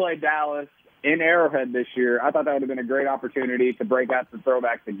do play Dallas in Arrowhead this year. I thought that would have been a great opportunity to break out the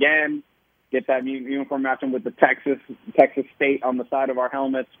throwbacks again, get that uniform matchup with the Texas State on the side of our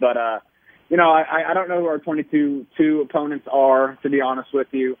helmets. But, I don't know who our 22 opponents are, to be honest with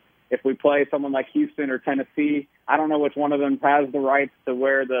you. If we play someone like Houston or Tennessee, I don't know which one of them has the rights to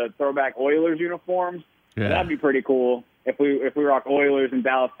wear the throwback Oilers uniforms. Yeah. That'd be pretty cool if we rock Oilers and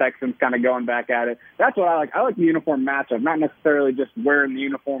Dallas Texans kind of going back at it. That's what I like. I like the uniform matchup, not necessarily just wearing the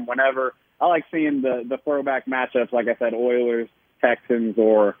uniform whenever. I like seeing the throwback matchups, like I said, Oilers, Texans,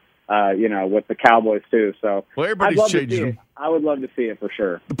 or with the Cowboys too. So everybody's changing them. I would love to see it for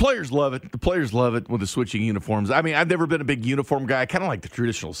sure. The players love it. The players love it with the switching uniforms. I mean, I've never been a big uniform guy. I kind of like the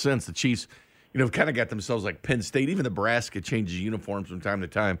traditional sense. The Chiefs, kind of got themselves like Penn State. Even Nebraska changes uniforms from time to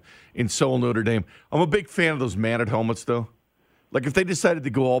time, and so will Notre Dame. I'm a big fan of those matted helmets, though. Like, if they decided to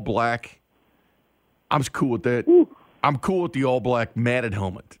go all black, I'm cool with that. Ooh. I'm cool with the all black matted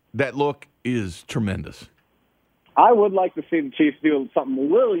helmet. That look is tremendous. I would like to see the Chiefs do something a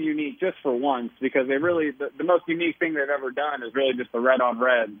little unique just for once, because they really the most unique thing they've ever done is really just the red on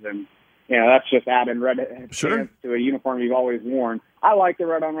reds, and that's just adding red to a uniform you've always worn. I like the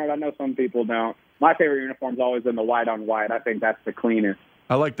red on red. I know some people don't. My favorite uniform's always been the white on white. I think that's the cleanest.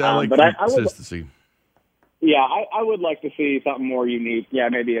 I like that. I like the consistency. I would like to see something more unique. Yeah,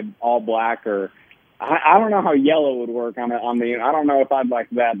 maybe an all black, or I don't know how yellow would work on the. I don't know if I'd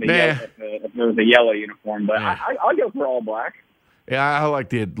like that. If there was a yellow uniform, but I'll go for all black. Yeah, I like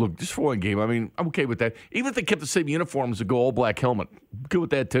the look just for one game. I mean, I'm okay with that. Even if they kept the same uniforms to go all black helmet, good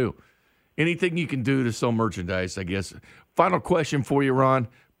with that too. Anything you can do to sell merchandise, I guess. Final question for you, Ron.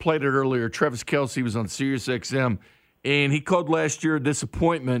 Played it earlier. Travis Kelce was on SiriusXM, and he called last year a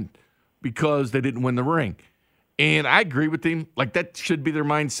disappointment because they didn't win the ring. And I agree with him. Like, that should be their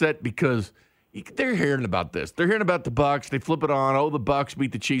mindset, because they're hearing about this. They're hearing about the Bucs. They flip it on. Oh, the Bucs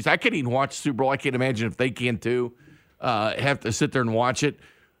beat the Chiefs. I can't even watch the Super Bowl. I can't imagine if they can too. Have to sit there and watch it.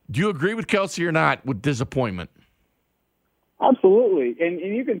 Do you agree with Kelsey or not with disappointment? Absolutely, and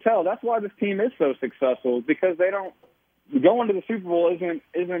you can tell that's why this team is so successful, because they don't going to the Super Bowl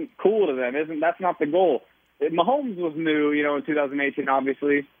isn't cool to them. That's not the goal. Mahomes was new, in 2018,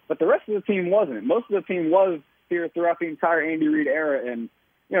 obviously, but the rest of the team wasn't. Most of the team was here throughout the entire Andy Reid era, and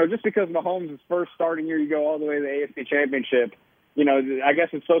just because Mahomes' first starting year, you go all the way to the AFC Championship. I guess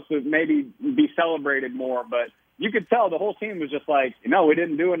it's supposed to maybe be celebrated more, but you could tell the whole team was just like, we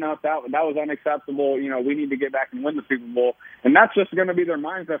didn't do enough. That was unacceptable. We need to get back and win the Super Bowl. And that's just going to be their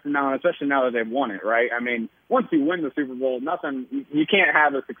mindset from now on, especially now that they've won it, right? I mean, once you win the Super Bowl, you can't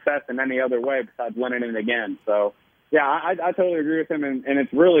have a success in any other way besides winning it again. So, yeah, I totally agree with him. And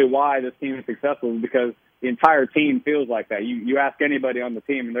it's really why this team is successful, because the entire team feels like that. You ask anybody on the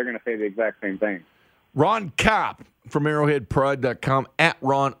team, and they're going to say the exact same thing. Ron Kopp from ArrowheadPride.com, at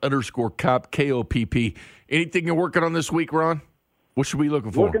Ron_Kopp, K-O-P-P. Anything you're working on this week, Ron? What should we be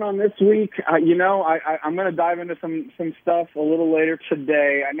looking for? Working on this week, I'm going to dive into some stuff a little later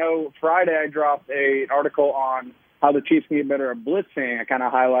today. I know Friday I dropped an article on how the Chiefs can get better at blitzing. I kind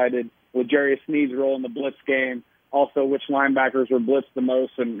of highlighted L'Jarius Sneed's role in the blitz game, also which linebackers were blitzed the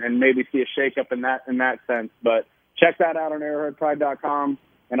most, and maybe see a shakeup in that sense. But check that out on ArrowheadPride.com,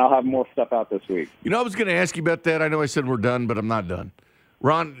 and I'll have more stuff out this week. I was going to ask you about that. I know I said we're done, but I'm not done.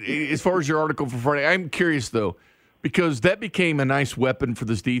 Ron, as far as your article for Friday, I'm curious, though, because that became a nice weapon for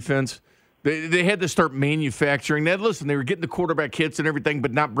this defense. They had to start manufacturing that. Listen, they were getting the quarterback hits and everything,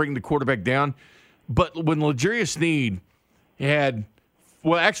 but not bringing the quarterback down. But when L'Jarius Sneed had,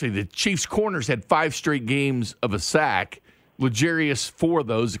 the Chiefs' corners had 5 straight games of a sack. L'Jarius 4 of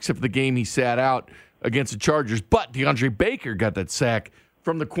those, except for the game he sat out against the Chargers. But DeAndre Baker got that sack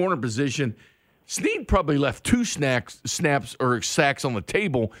from the corner position. Sneed probably left 2 snaps or sacks on the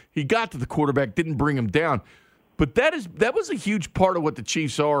table. He got to the quarterback, didn't bring him down. But that was a huge part of what the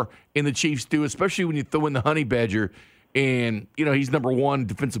Chiefs are and the Chiefs do, especially when you throw in the Honey Badger. And, he's number 1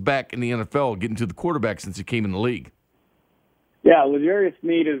 defensive back in the NFL, getting to the quarterback since he came in the league. Yeah, L'Jarius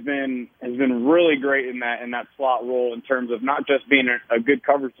Sneed has been really great in that slot role in terms of not just being a good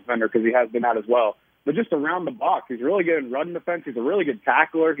coverage defender, because he has been that as well, but just around the box. He's really good in run defense. He's a really good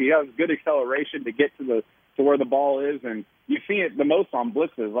tackler. He has good acceleration to get to where the ball is, and you see it the most on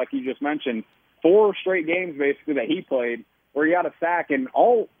blitzes, like you just mentioned. 4 straight games basically that he played where he got a sack, and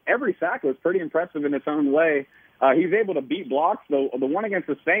every sack was pretty impressive in its own way. He's able to beat blocks. The one against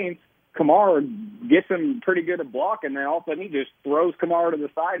the Saints, Kamara gets him pretty good at block, and then all of a sudden he just throws Kamara to the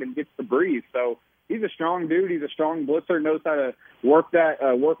side and gets the breeze. So he's a strong dude. He's a strong blitzer, knows how to work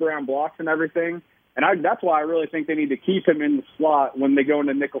around blocks and everything. And that's why I really think they need to keep him in the slot when they go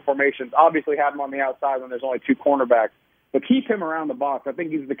into nickel formations. Obviously have him on the outside when there's only 2 cornerbacks, but keep him around the box. I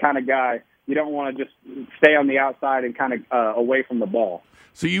think he's the kind of guy you don't want to just stay on the outside and kind of away from the ball.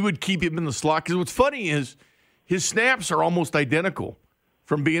 So you would keep him in the slot? Because what's funny is his snaps are almost identical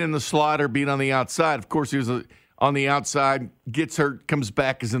from being in the slot or being on the outside. Of course, he was on the outside, gets hurt, comes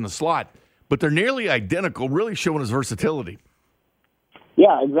back, is in the slot. But they're nearly identical, really showing his versatility.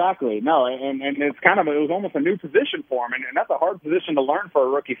 Yeah, exactly. No, and it's it was almost a new position for him, and that's a hard position to learn for a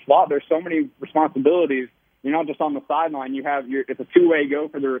rookie slot. There's so many responsibilities. You're not just on the sideline. It's a 2-way go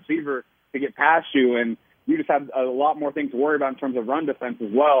for the receiver to get past you, and you just have a lot more things to worry about in terms of run defense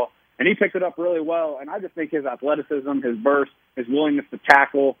as well. And he picked it up really well, and I just think his athleticism, his burst, his willingness to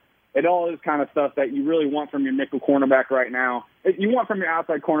tackle, it all is kind of stuff that you really want from your nickel cornerback right now. You want from your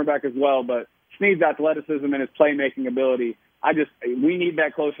outside cornerback as well, but Sneed's athleticism and his playmaking ability, we need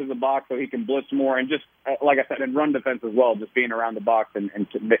that closer to the box so he can blitz more, and just, like I said, in run defense as well, just being around the box and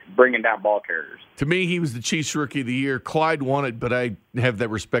bringing down ball carriers. To me, he was the Chiefs Rookie of the Year. Clyde won it, but I have that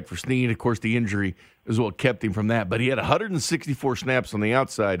respect for Sneed. Of course, the injury is what kept him from that. But he had 164 snaps on the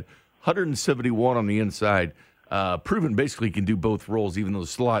outside, 171 on the inside, proven basically he can do both roles, even though the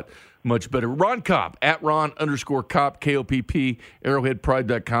slot much better. Ron Kopp, at Ron_Kopp, K-O-P-P,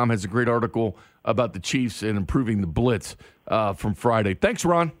 ArrowheadPride.com, has a great article about the Chiefs and improving the blitz from Friday. Thanks,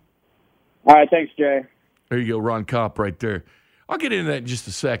 Ron. All right, thanks, Jay. There you go, Ron Kopp right there. I'll get into that in just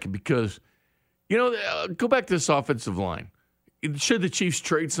a second because, go back to this offensive line. Should the Chiefs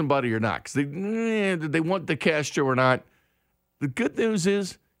trade somebody or not? Because did they want the Castro or not? The good news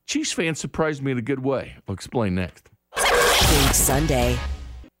is Chiefs fans surprised me in a good way. I'll explain next. Bink Sunday.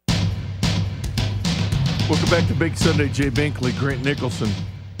 Welcome back to Bink Sunday. Jay Binkley, Grant Nicholson.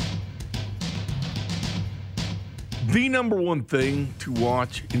 The number one thing to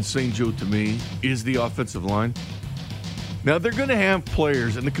watch in St. Joe to me is the offensive line. Now, they're going to have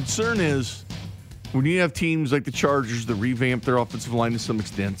players, and the concern is when you have teams like the Chargers that revamp their offensive line to some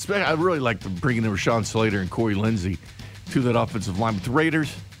extent, I really like them bringing in Rashawn Slater and Corey Lindsey to that offensive line. But the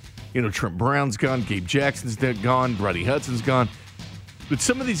Raiders, Trent Brown's gone, Gabe Jackson's gone, Rodney Hudson's gone. But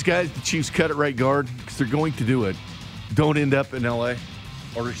some of these guys the Chiefs cut at right guard, because they're going to do it, don't end up in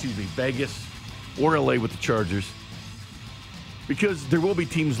Vegas or L.A. with the Chargers. Because there will be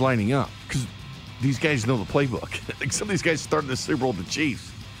teams lining up. Because these guys know the playbook. Like some of these guys started the Super Bowl with the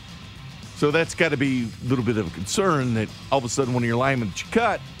Chiefs. So that's got to be a little bit of a concern that all of a sudden one of your linemen that you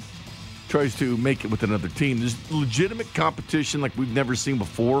cut tries to make it with another team. There's legitimate competition like we've never seen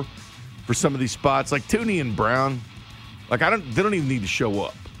before for some of these spots. Like Tooney and Brown, they don't even need to show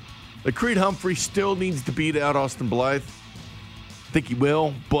up. Like Creed Humphrey still needs to beat out Austin Blythe. I think he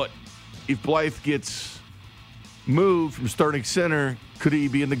will, but if Blythe gets moved from starting center, could he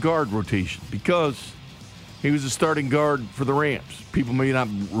be in the guard rotation? Because he was a starting guard for the Rams. People may not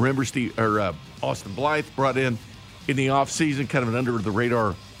remember Austin Blythe brought in the offseason, kind of an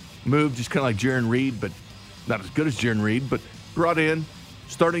under-the-radar move, just kind of like Jaron Reed, but not as good as Jaron Reed, but brought in,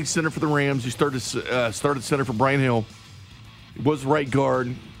 starting center for the Rams. He started center for Brian Hill. He was right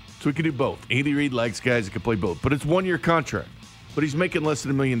guard, so he could do both. Andy Reid likes guys that can play both. But it's 1-year contract. But he's making less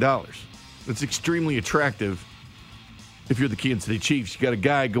than $1 million. That's extremely attractive if you're the Kansas City Chiefs. You got a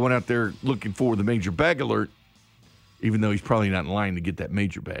guy going out there looking for the major bag alert, even though he's probably not in line to get that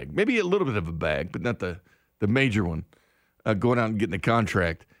major bag. Maybe a little bit of a bag, but not the major one, going out and getting a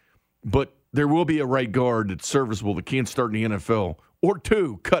contract. But there will be a right guard that's serviceable that can't start in the NFL, or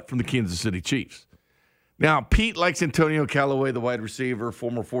two cut from the Kansas City Chiefs. Now, Pete likes Antonio Callaway, the wide receiver,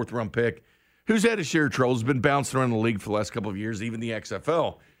 former fourth-round pick, who's had his share of troubles, been bouncing around the league for the last couple of years, even the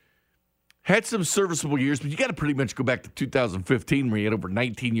XFL. Had some serviceable years, but you got to pretty much go back to 2015 where he had over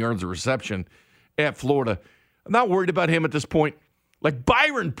 19 yards of reception at Florida. I'm not worried about him at this point. Like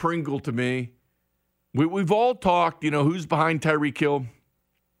Byron Pringle to me, we've all talked, who's behind Tyreek Hill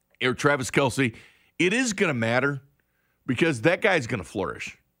or Travis Kelce. It is going to matter because that guy's going to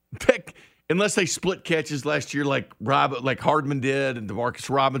flourish. Heck, unless they split catches last year like Hardman did and Demarcus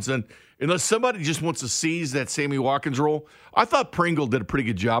Robinson, unless somebody just wants to seize that Sammy Watkins role. I thought Pringle did a pretty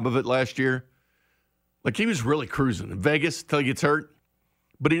good job of it last year. Like he was really cruising in Vegas until he gets hurt.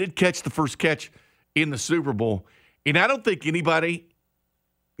 But he did catch the first catch in the Super Bowl. And I don't think anybody,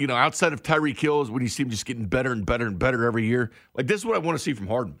 outside of Tyreek Hill, is when you see him just getting better and better and better every year. Like this is what I want to see from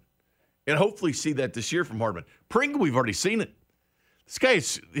Hardman. And hopefully see that this year from Hardman. Pringle, we've already seen it. This guy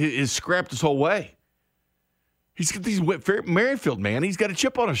is scrapped his whole way. He's Merrifield, man. He's got a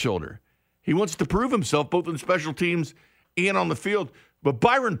chip on his shoulder. He wants to prove himself both in special teams and on the field. But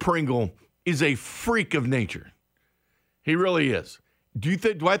Byron Pringle is a freak of nature. He really is. Do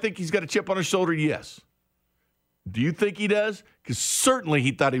I think he's got a chip on his shoulder? Yes. Do you think he does? Because certainly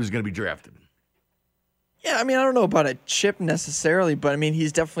he thought he was going to be drafted. Yeah, I don't know about a chip necessarily, but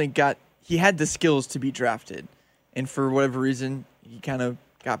he's definitely he had the skills to be drafted. And for whatever reason, he kind of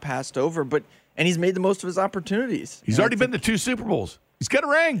got passed over. And he's made the most of his opportunities. He's already been to 2 Super Bowls. He's got a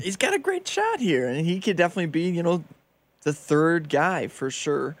ring. He's got a great shot here. And he could definitely be, the third guy for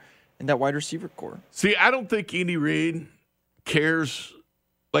sure in that wide receiver core. See, I don't think Andy Reid cares.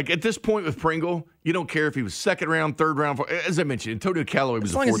 Like at this point with Pringle, you don't care if he was second round, third round. As I mentioned, Antonio Callaway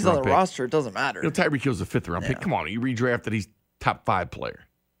was a fourth round pick. As long as he's on the roster, it doesn't matter. Tyreek Hill's a 5th round pick. Come on, you redrafted, he's top 5 player.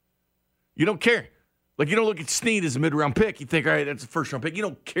 You don't care. Like you don't look at Snead as a mid-round pick. You think, all right, that's a first-round pick. You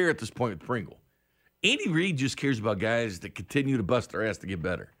don't care at this point with Pringle. Andy Reid just cares about guys that continue to bust their ass to get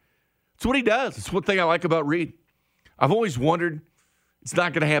better. It's what he does. It's one thing I like about Reid. I've always wondered, it's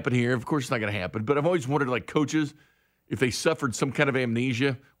not going to happen here. Of course it's not going to happen. But I've always wondered, like coaches, if they suffered some kind of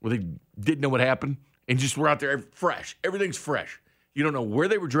amnesia where they didn't know what happened and just were out there fresh. Everything's fresh. You don't know where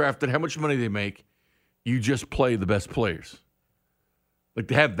they were drafted, how much money they make. You just play the best players. Like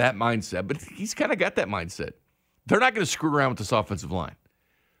to have that mindset. But he's kind of got that mindset. They're not going to screw around with this offensive line.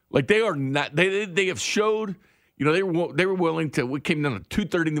 Like they are not. They have showed, they were willing to. We came down at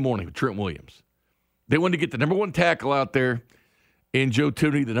 2:30 in the morning with Trent Williams. They wanted to get the number 1 tackle out there and Joe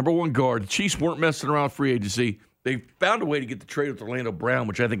Tooney, the number 1 guard. The Chiefs weren't messing around with free agency. They found a way to get the trade with Orlando Brown,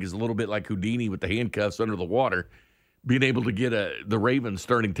 which I think is a little bit like Houdini with the handcuffs under the water, being able to get the Ravens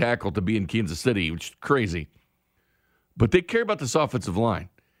starting tackle to be in Kansas City, which is crazy. But they care about this offensive line.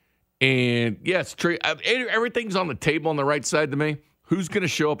 And, yes, everything's on the table on the right side to me. Who's going to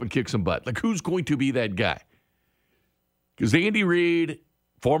show up and kick some butt? Like, who's going to be that guy? Because Andy Reid,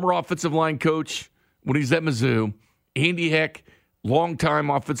 former offensive line coach when he's at Mizzou, Andy Heck, longtime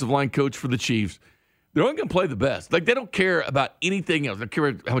offensive line coach for the Chiefs, they're only going to play the best. Like, they don't care about anything else. They don't care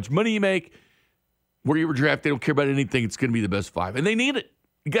about how much money you make, where you were drafted. They don't care about anything. It's going to be the best 5. And they need it.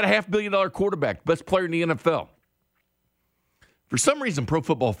 You got a $500 million quarterback, best player in the NFL. For some reason, Pro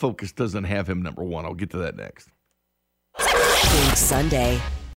Football Focus doesn't have him number one. I'll get to that next. Bink Sunday.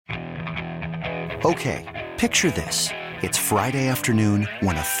 Okay, picture this. It's Friday afternoon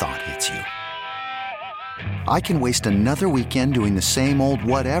when a thought hits you. I can waste another weekend doing the same old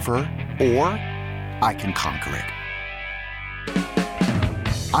whatever, or I can conquer it.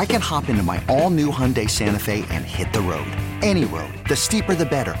 I can hop into my all-new Hyundai Santa Fe and hit the road. Any road. The steeper, the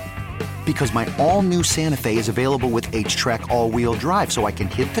better. Because my all-new Santa Fe is available with H-Track all-wheel drive, so I can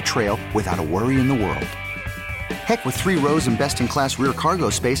hit the trail without a worry in the world. Heck, with 3 rows and best-in-class rear cargo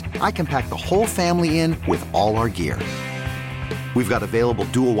space, I can pack the whole family in with all our gear. We've got available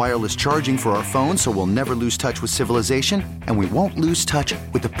dual wireless charging for our phones, so we'll never lose touch with civilization, and we won't lose touch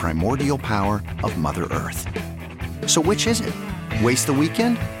with the primordial power of Mother Earth. So which is it? Waste the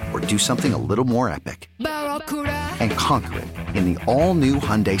weekend or do something a little more epic? And conquer it in the all-new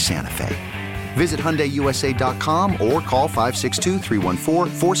Hyundai Santa Fe. Visit HyundaiUSA.com or call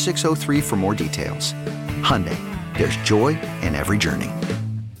 562-314-4603 for more details. Hyundai, there's joy in every journey.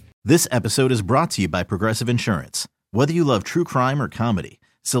 This episode is brought to you by Progressive Insurance. Whether you love true crime or comedy,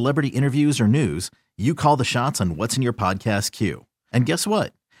 celebrity interviews or news, you call the shots on what's in your podcast queue. And guess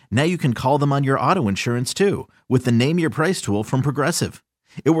what? Now you can call them on your auto insurance too with the Name Your Price tool from Progressive.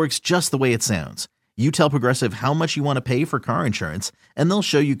 It works just the way it sounds. You tell Progressive how much you want to pay for car insurance, and they'll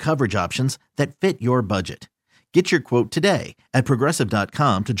show you coverage options that fit your budget. Get your quote today at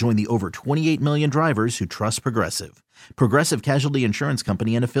Progressive.com to join the over 28 million drivers who trust Progressive. Progressive Casualty Insurance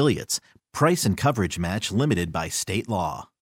Company and Affiliates. Price and coverage match limited by state law.